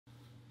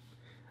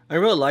I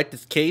really like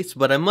this case,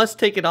 but I must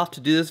take it off to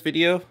do this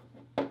video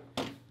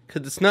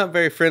because it's not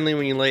very friendly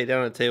when you lay it down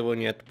on the table and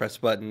you have to press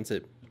buttons.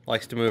 It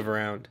likes to move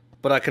around.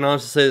 But I can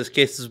honestly say this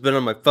case has been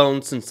on my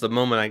phone since the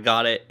moment I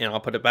got it, and I'll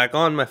put it back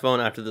on my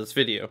phone after this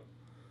video.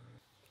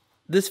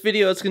 This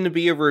video is going to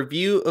be a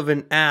review of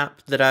an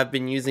app that I've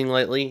been using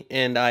lately,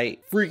 and I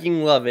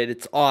freaking love it.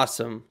 It's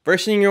awesome.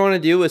 First thing you want to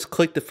do is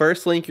click the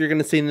first link you're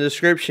going to see in the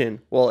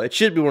description. Well, it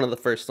should be one of the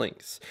first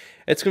links.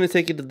 It's going to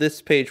take you to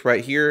this page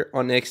right here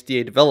on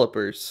XDA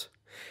Developers.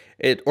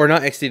 Or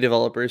not XDA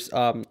Developers,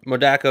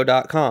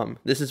 MoDaCo.com.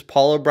 This is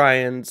Paul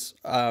O'Brien's,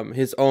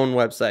 his own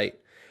website.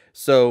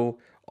 So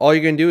all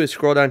you're going to do is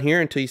scroll down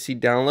here until you see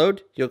download.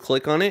 You'll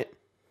click on it.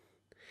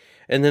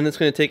 And then it's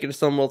going to take you to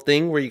some little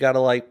thing where you got to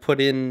like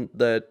put in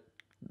the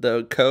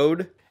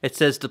code. It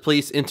says to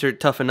please enter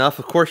tough enough.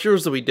 Of course,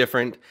 yours will be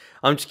different.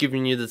 I'm just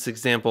giving you this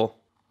example.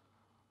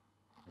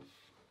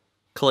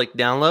 Click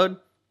download.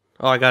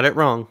 Oh, I got it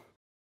wrong.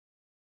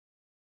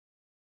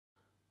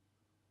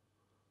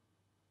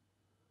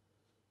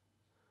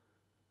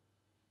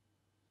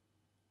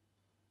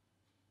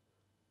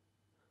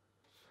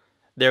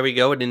 There we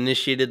go. It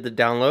initiated the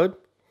download.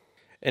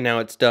 And now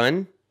it's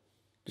done.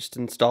 Just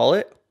install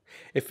it.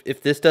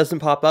 If this doesn't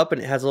pop up and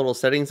it has a little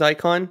settings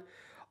icon,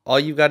 all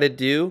you got to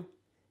do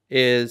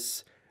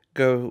is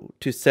go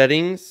to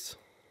settings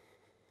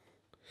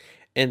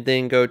and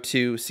then go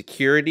to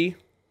security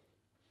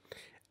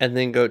and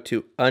then go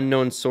to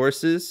unknown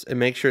sources and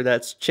make sure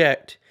that's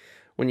checked.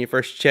 When you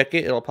first check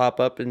it, it'll pop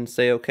up and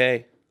say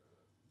okay.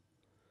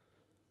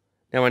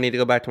 Now I need to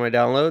go back to my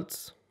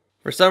downloads.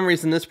 For some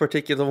reason, this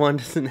particular one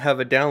doesn't have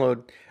a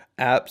download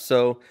app,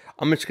 so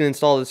I'm just going to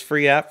install this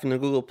free app from the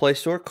Google Play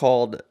Store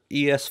called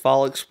ES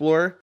File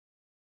Explorer.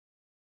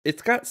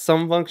 It's got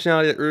some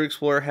functionality that Root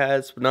Explorer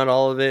has, but not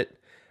all of it.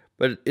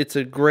 But it's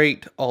a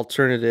great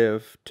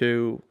alternative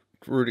to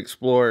Root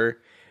Explorer,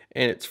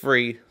 and it's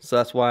free, so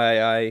that's why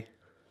I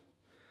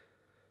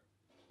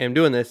am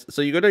doing this.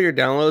 So you go to your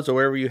downloads or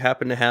wherever you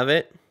happen to have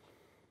it,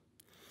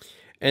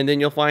 and then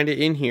you'll find it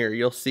in here.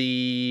 You'll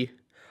see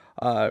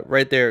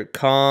right there,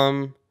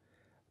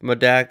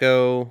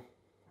 MoDaCo,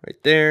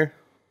 right there.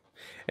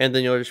 And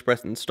then you'll just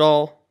press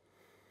install.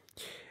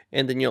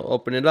 And then you'll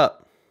open it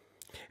up.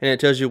 And it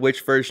tells you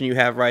which version you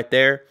have right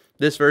there.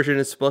 This version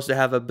is supposed to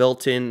have a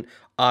built-in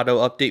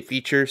auto update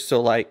feature.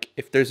 So like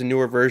if there's a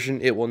newer version,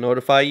 it will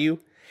notify you.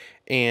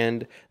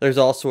 And there's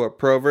also a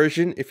pro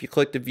version. If you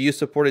click the view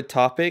supported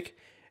topic,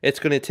 it's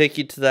going to take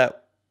you to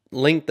that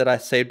link that I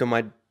saved on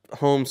my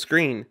home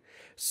screen.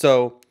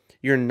 So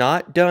you're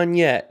not done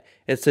yet.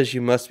 It says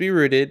you must be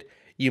rooted.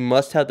 You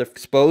must have the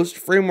exposed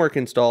framework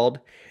installed.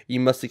 You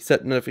must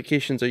accept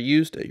notifications are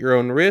used at your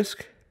own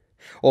risk.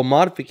 Or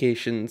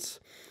modifications.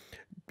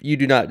 You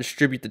do not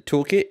distribute the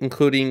toolkit,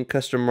 including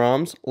custom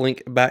ROMs.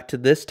 Link back to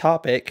this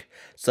topic.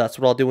 So that's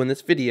what I'll do in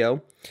this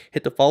video.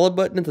 Hit the follow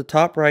button at the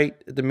top right,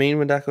 the main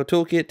MoDaCo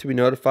Toolkit, to be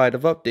notified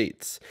of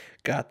updates.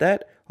 Got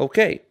that?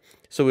 Okay.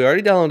 So we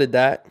already downloaded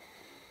that.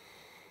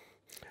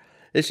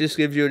 This just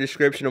gives you a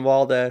description of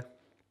all the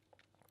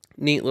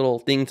neat little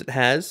things it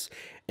has.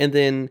 And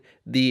then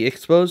the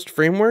exposed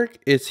framework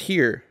is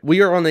here.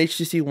 We are on the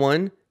HTC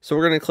One, so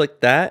we're going to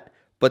click that.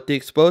 But the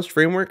exposed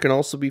framework can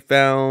also be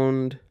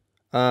found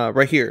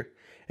right here.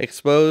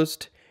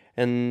 Exposed.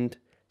 And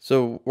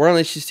so we're on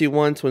the HTC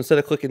One, so instead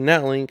of clicking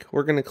that link,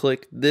 we're going to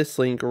click this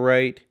link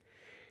right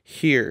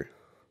here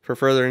for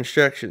further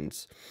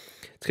instructions.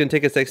 It's going to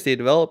take us to XDA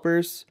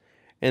Developers.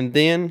 And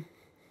then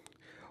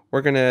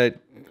we've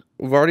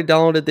already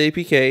downloaded the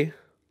APK.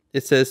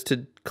 It says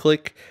to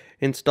click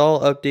install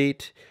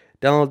update.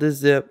 Download this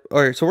zip.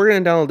 Alright, so we're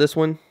going to download this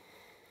one.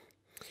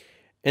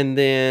 And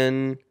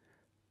then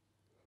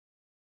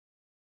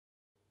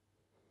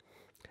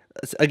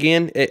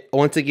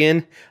once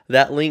again,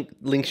 that link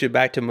links you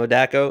back to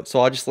MoDaCo. So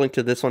I'll just link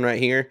to this one right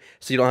here.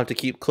 So you don't have to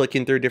keep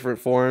clicking through different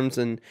forums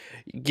and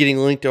getting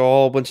linked to a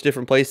whole bunch of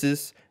different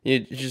places.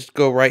 You just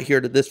go right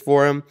here to this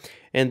forum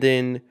and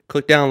then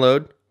click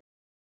download.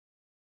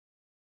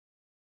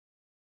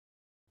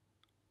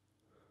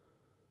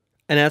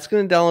 And that's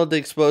going to download the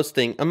exposed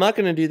thing. I'm not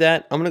going to do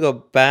that. I'm going to go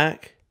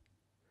back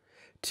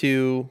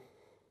to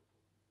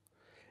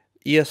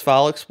ES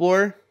File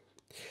Explorer.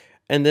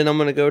 And then I'm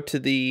going to go to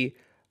the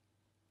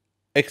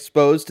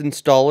exposed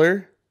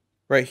installer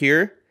right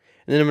here.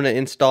 And then I'm going to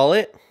install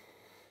it.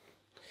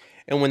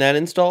 And when that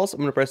installs, I'm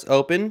going to press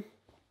open.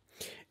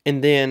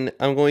 And then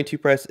I'm going to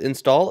press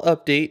install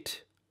update.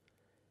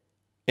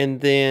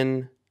 And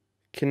then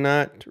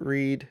cannot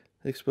read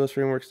the exposed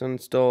frameworks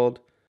uninstalled.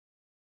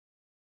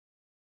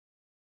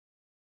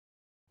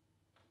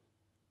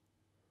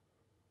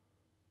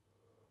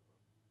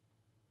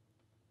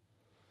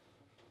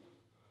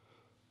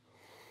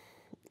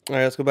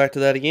 Alright, let's go back to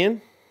that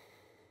again.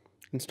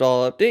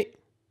 Install update.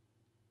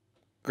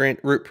 Grant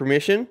root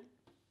permission.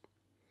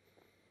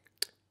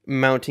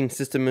 Mounting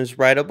system is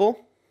writable.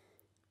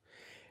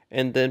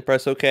 And then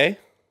press OK.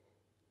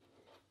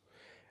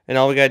 And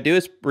all we gotta do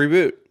is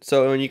reboot.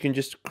 So you can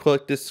just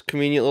click this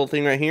convenient little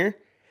thing right here.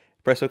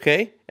 Press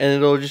OK, and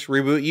it'll just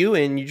reboot you,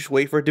 and you just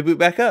wait for it to boot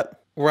back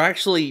up. We're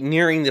actually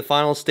nearing the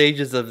final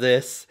stages of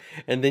this,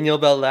 and then you'll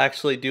be able to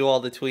actually do all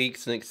the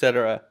tweaks and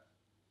etc.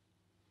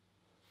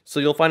 So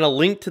you'll find a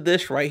link to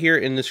this right here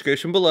in the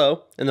description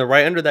below, and then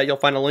right under that you'll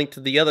find a link to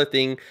the other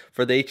thing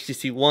for the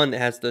HTC One that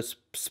has the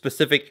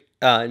specific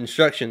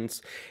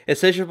instructions. It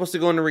says you're supposed to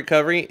go into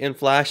recovery and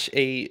flash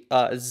a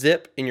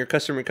zip in your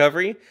custom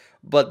recovery,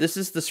 but this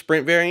is the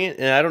Sprint variant,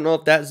 and I don't know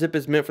if that zip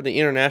is meant for the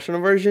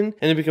international version.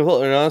 And to be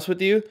completely honest with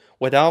you,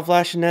 without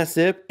flashing that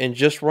zip and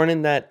just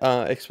running that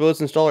expose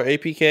installer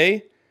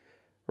APK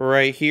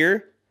right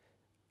here,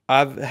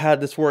 I've had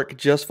this work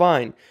just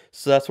fine.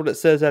 So that's what it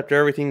says after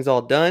everything's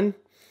all done.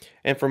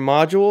 And for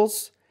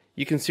modules,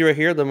 you can see right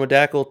here the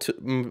MoDaCo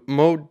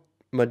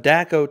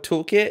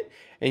Toolkit,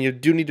 and you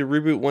do need to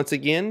reboot once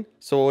again.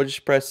 So we'll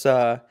just press,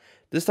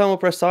 this time we'll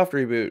press soft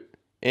reboot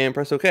and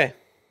press OK.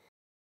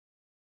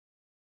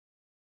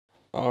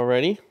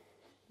 Alrighty,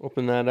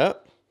 open that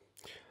up.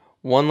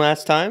 One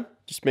last time,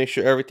 just make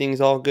sure everything's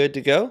all good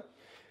to go.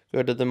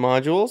 Go to the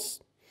modules,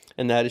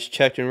 and that is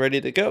checked and ready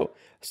to go.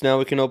 So now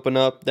we can open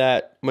up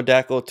that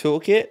MoDaCo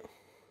Toolkit,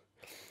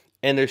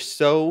 and there's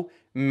so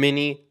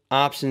many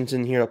options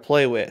in here to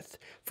play with.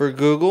 For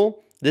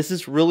Google, this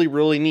is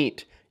really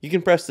neat. You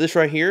can press this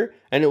right here,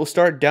 and it will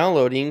start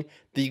downloading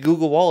the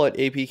Google Wallet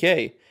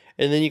APK.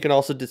 And then you can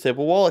also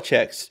disable wallet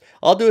checks.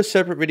 I'll do a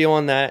separate video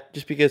on that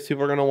just because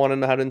people are going to want to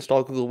know how to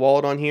install Google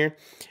Wallet on here.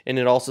 And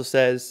it also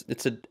says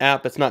it's an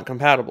app that's not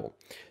compatible.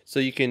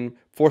 So you can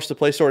force the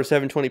Play Store to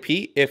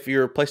 720p if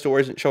your Play Store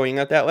isn't showing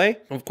up that way.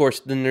 Of course,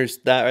 then there's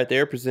that right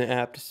there,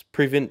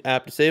 prevent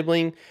app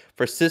disabling.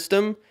 For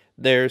system,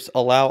 there's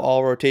allow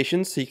all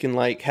rotations, so you can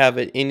like have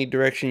it any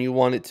direction you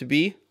want it to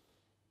be.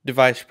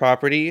 Device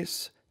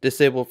properties,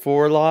 disable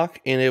forward lock,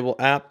 enable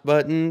app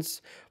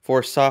buttons.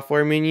 For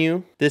software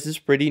menu, this is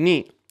pretty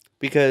neat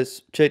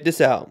because check this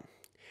out.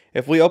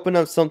 If we open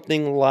up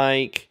something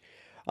like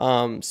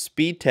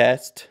speed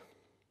test,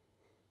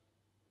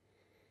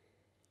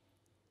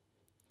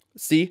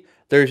 see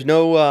there's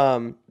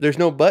no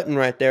button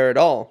right there at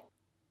all.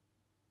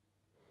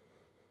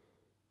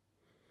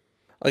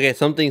 Okay,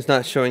 something's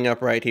not showing up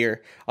right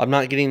here. I'm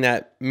not getting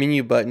that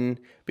menu button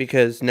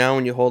because now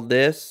when you hold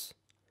this,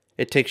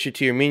 it takes you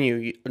to your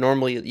menu.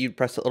 Normally you'd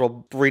press a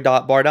little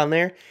 3-dot bar down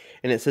there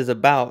and it says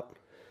about.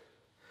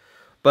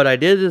 But I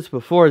did this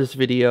before this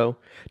video,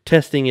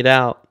 testing it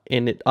out,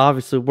 and it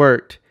obviously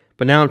worked.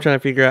 But now I'm trying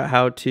to figure out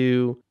how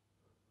to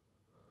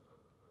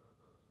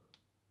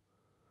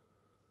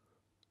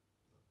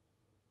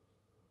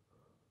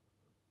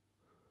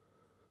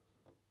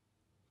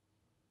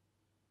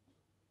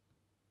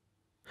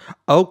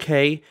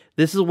okay,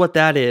 this is what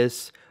that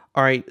is.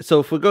 Alright, so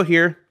if we go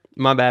here,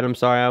 my bad, I'm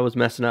sorry, I was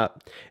messing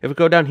up. If we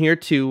go down here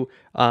to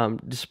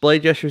display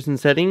gestures and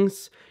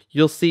settings,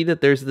 you'll see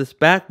that there's this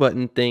back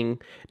button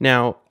thing.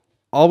 Now,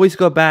 always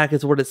go back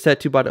is what it's set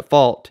to by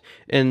default.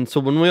 And so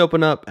when we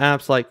open up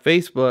apps like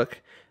Facebook,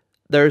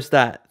 there's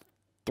that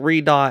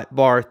 3-dot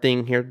bar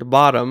thing here at the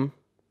bottom.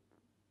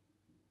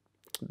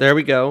 There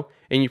we go.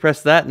 And you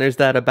press that and there's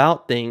that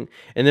about thing.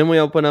 And then we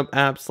open up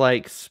apps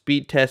like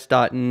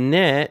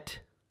speedtest.net.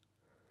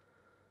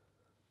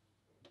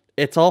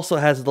 It also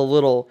has the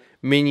little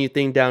menu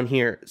thing down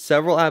here.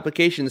 Several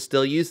applications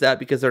still use that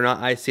because they're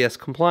not ICS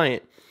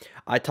compliant.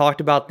 I talked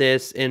about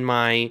this in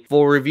my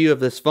full review of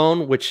this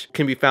phone, which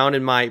can be found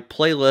in my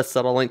playlist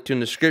that I'll link to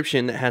in the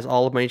description that has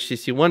all of my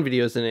HTC One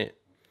videos in it.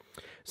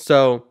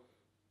 So,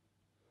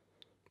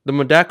 the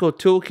MoDaCo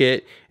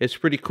Toolkit is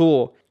pretty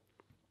cool.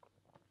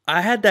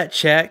 I had that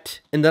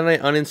checked, and then I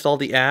uninstalled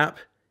the app,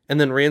 and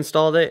then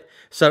reinstalled it.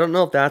 So I don't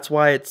know if that's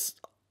why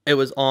it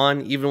was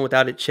on even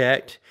without it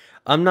checked.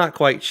 I'm not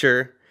quite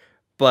sure,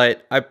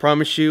 but I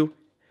promise you,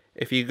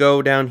 if you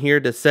go down here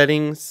to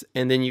settings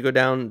and then you go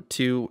down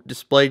to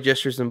display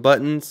gestures and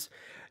buttons,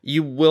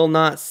 you will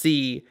not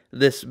see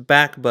this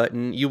back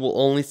button. You will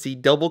only see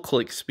double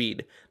click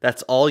speed.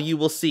 That's all you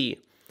will see.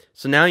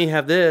 So now you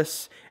have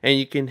this, and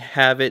you can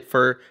have it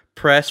for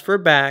press for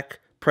back,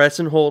 press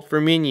and hold for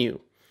menu.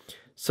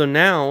 So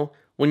now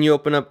when you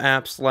open up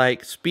apps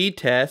like speed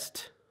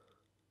test,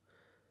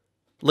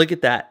 look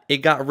at that. It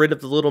got rid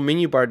of the little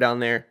menu bar down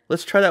there.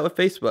 Let's try that with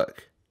Facebook.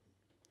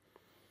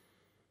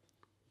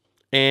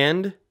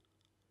 And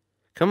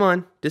come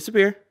on,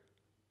 disappear.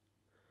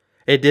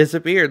 It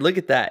disappeared. Look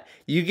at that.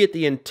 You get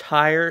the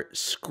entire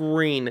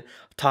screen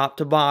top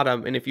to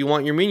bottom. And if you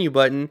want your menu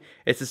button,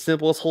 it's as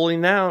simple as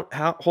holding down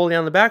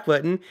the back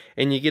button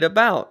and you get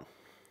about.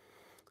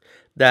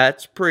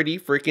 That's pretty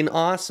freaking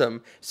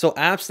awesome. So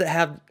apps that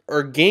have,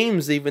 or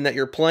games even that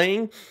you're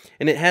playing,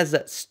 and it has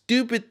that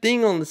stupid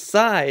thing on the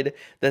side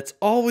that's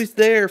always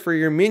there for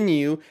your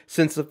menu,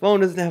 since the phone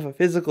doesn't have a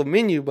physical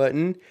menu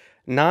button,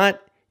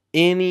 not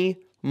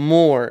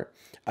anymore.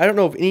 I don't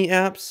know of any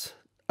apps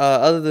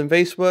other than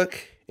Facebook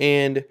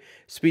and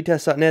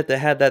speedtest.net that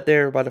had that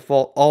there by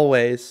default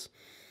always,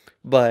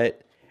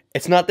 but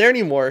it's not there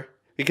anymore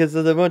because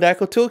of the MoDaCo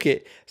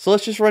Toolkit. So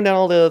let's just run down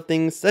all the other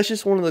things. That's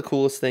just one of the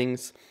coolest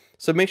things.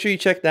 So make sure you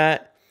check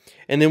that.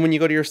 And then when you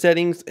go to your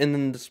settings and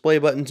then display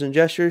buttons and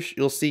gestures,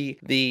 you'll see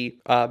the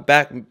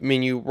back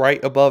menu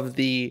right above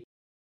the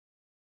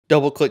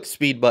double click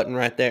speed button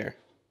right there.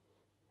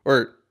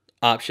 Or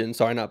option,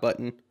 sorry, not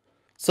button.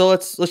 So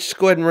let's just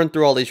go ahead and run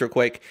through all these real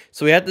quick.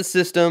 So we had the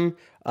system,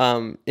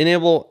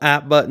 enable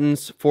app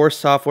buttons, force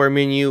software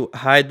menu,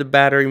 hide the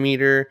battery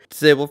meter,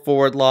 disable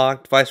forward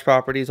lock, device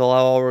properties,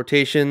 allow all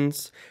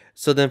rotations.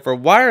 So then for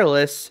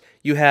wireless,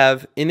 you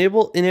have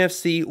enable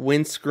NFC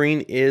when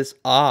screen is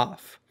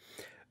off.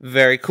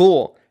 Very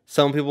cool.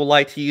 Some people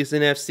like to use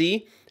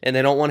NFC and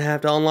they don't want to have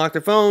to unlock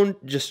their phone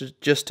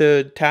just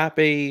to tap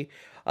a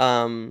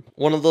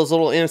one of those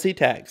little NFC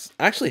tags.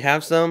 I actually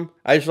have some.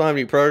 I just don't have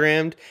any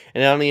programmed,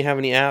 and I don't even have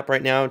any app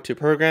right now to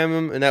program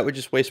them, and that would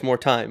just waste more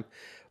time.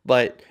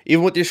 But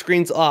even with your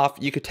screens off,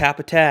 you could tap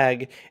a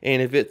tag,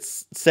 and if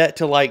it's set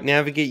to like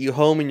navigate you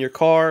home in your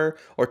car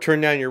or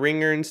turn down your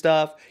ringer and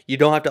stuff, you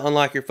don't have to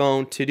unlock your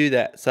phone to do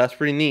that. So that's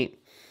pretty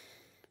neat.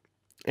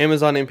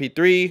 Amazon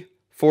MP3,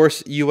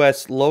 force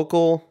US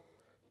local,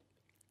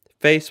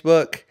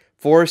 Facebook,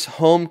 force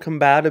home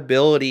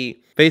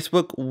compatibility.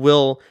 Facebook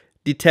will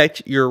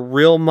detect your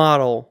real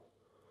model.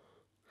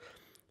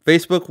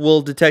 Facebook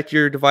will detect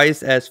your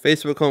device as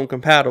Facebook home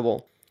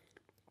compatible.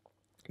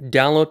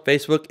 Download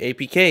Facebook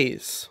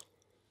APKs.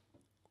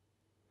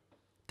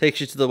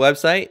 Takes you to the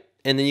website,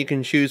 and then you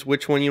can choose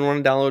which one you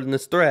want to download in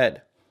this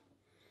thread.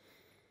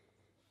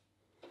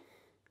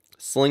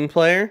 Sling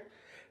player.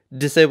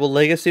 Disable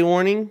legacy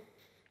warning.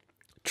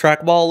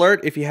 Trackball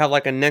alert if you have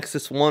like a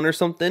Nexus 1 or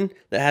something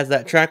that has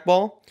that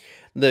trackball.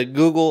 The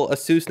Google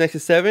Asus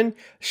Nexus 7,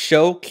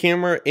 show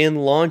camera in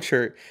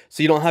launcher.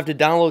 So you don't have to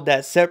download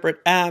that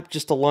separate app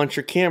just to launch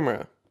your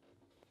camera.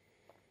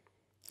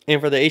 And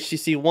for the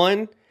HTC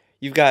One,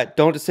 you've got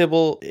don't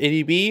disable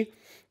ADB.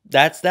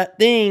 That's that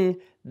thing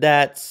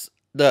that's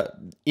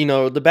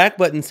the back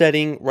button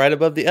setting right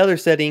above the other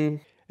setting.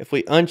 If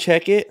we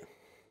uncheck it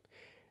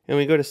and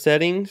we go to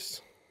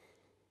settings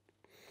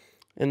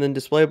and then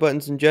display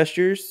buttons and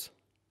gestures,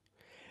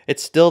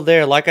 it's still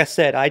there. Like I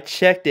said, I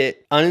checked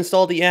it,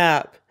 uninstalled the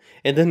app,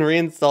 and then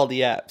reinstalled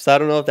the app. So I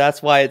don't know if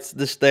that's why it's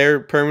just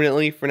there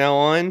permanently from now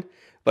on,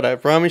 but I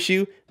promise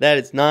you that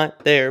it's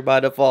not there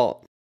by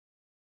default.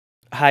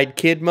 Hide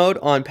kid mode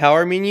on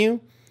power menu.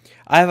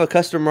 I have a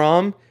custom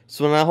ROM,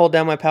 so when I hold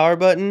down my power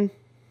button,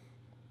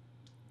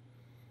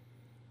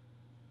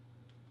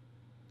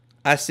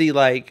 I see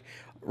like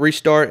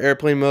restart,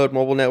 airplane mode,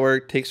 mobile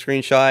network, take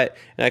screenshot,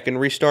 and I can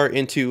restart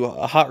into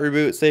a hot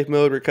reboot, safe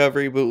mode,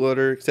 recovery,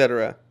 bootloader,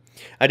 etc.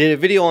 I did a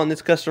video on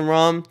this custom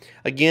ROM.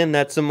 Again,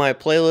 that's in my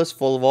playlist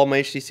full of all my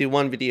HTC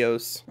One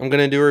videos. I'm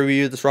going to do a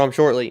review of this ROM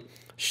shortly.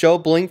 Show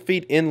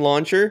Blinkfeed in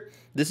launcher.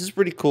 This is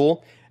pretty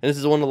cool, and this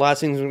is one of the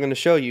last things I'm going to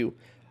show you.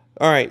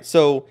 Alright,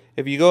 so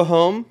if you go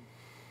home,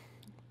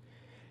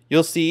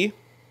 you'll see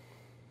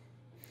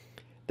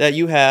that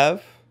you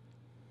have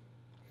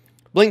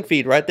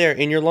Blinkfeed right there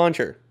in your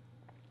launcher.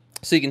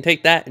 So you can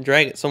take that and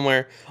drag it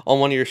somewhere on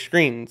one of your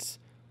screens.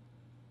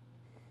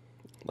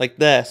 Like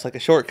this, like a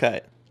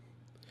shortcut.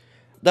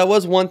 That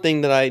was one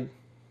thing that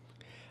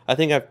I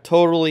think I've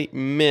totally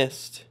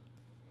missed.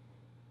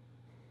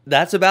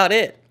 That's about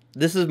it.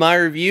 This is my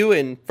review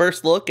and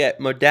first look at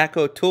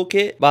MoDaCo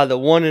Toolkit by the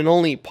one and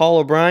only Paul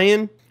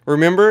O'Brien.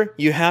 Remember,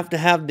 you have to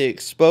have the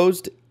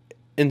exposed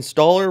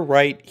installer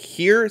right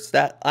here. It's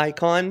that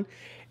icon.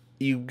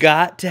 You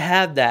got to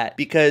have that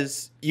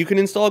because you can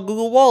install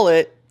Google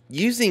Wallet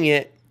using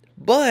it,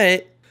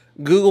 but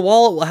Google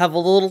Wallet will have a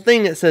little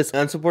thing that says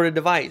unsupported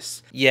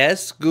device.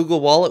 Yes, Google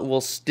Wallet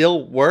will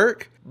still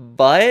work,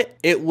 but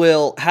it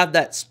will have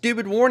that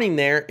stupid warning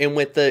there, and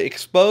with the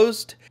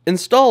exposed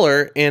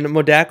installer and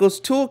MoDaCo's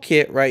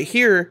Toolkit right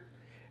here,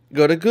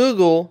 go to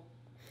Google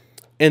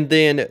and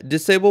then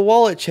disable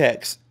wallet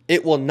checks.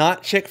 It will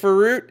not check for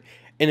root,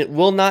 and it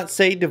will not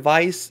say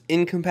device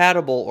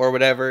incompatible or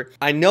whatever.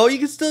 I know you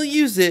can still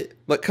use it,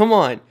 but come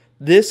on.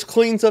 This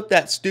cleans up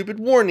that stupid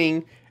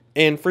warning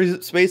and frees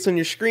up space on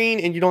your screen,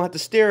 and you don't have to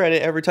stare at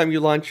it every time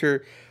you launch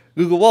your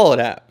Google Wallet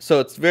app.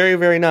 So it's very,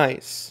 very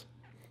nice.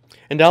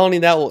 And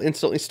downloading that will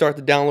instantly start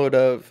the download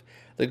of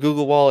the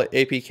Google Wallet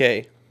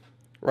APK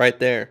right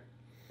there.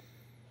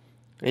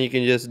 And you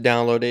can just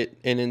download it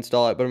and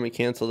install it, but I'm going to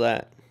cancel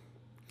that.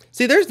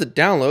 See, there's the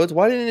downloads.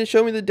 Why didn't it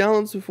show me the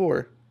downloads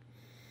before?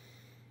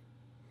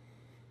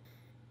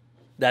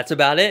 That's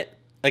about it.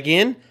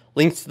 Again,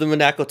 links to the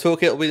MoDaCo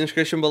Toolkit will be in the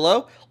description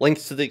below.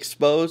 Links to the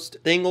exposed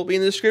thing will be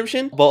in the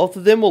description. Both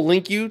of them will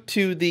link you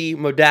to the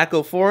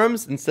MoDaCo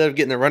forums instead of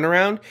getting a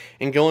runaround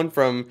and going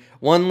from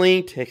one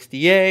link to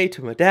XDA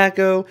to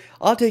MoDaCo.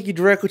 I'll take you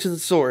directly to the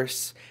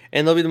source,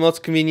 and they'll be the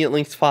most convenient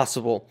links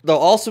possible.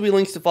 There'll also be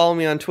links to follow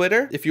me on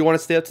Twitter if you want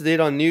to stay up to date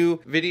on new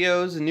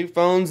videos and new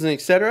phones and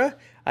etc.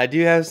 I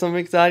do have some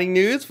exciting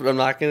news, but I'm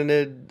not going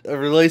to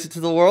release it to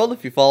the world.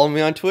 If you follow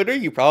me on Twitter,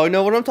 you probably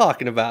know what I'm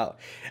talking about.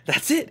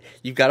 That's it.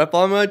 You've got to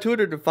follow me on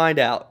Twitter to find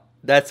out.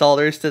 That's all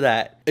there is to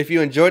that. If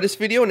you enjoyed this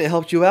video and it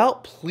helped you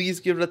out,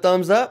 please give it a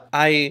thumbs up.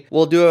 I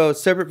will do a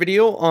separate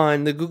video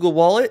on the Google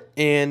Wallet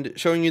and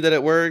showing you that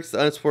it works,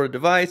 the unsupported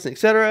device,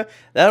 etc.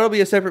 That'll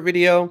be a separate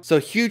video. So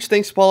huge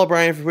thanks to Paul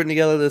O'Brien for putting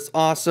together this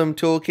awesome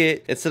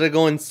toolkit instead of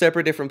going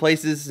separate different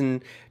places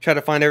and try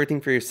to find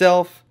everything for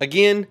yourself.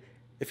 Again,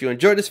 if you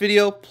enjoyed this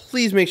video,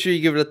 please make sure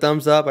you give it a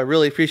thumbs up. I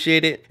really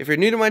appreciate it. If you're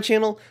new to my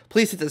channel,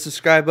 please hit that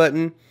subscribe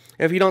button.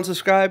 If you don't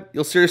subscribe,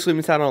 you'll seriously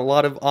miss out on a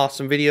lot of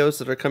awesome videos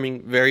that are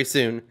coming very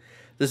soon.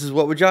 This is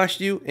What Would Josh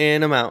Do,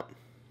 and I'm out.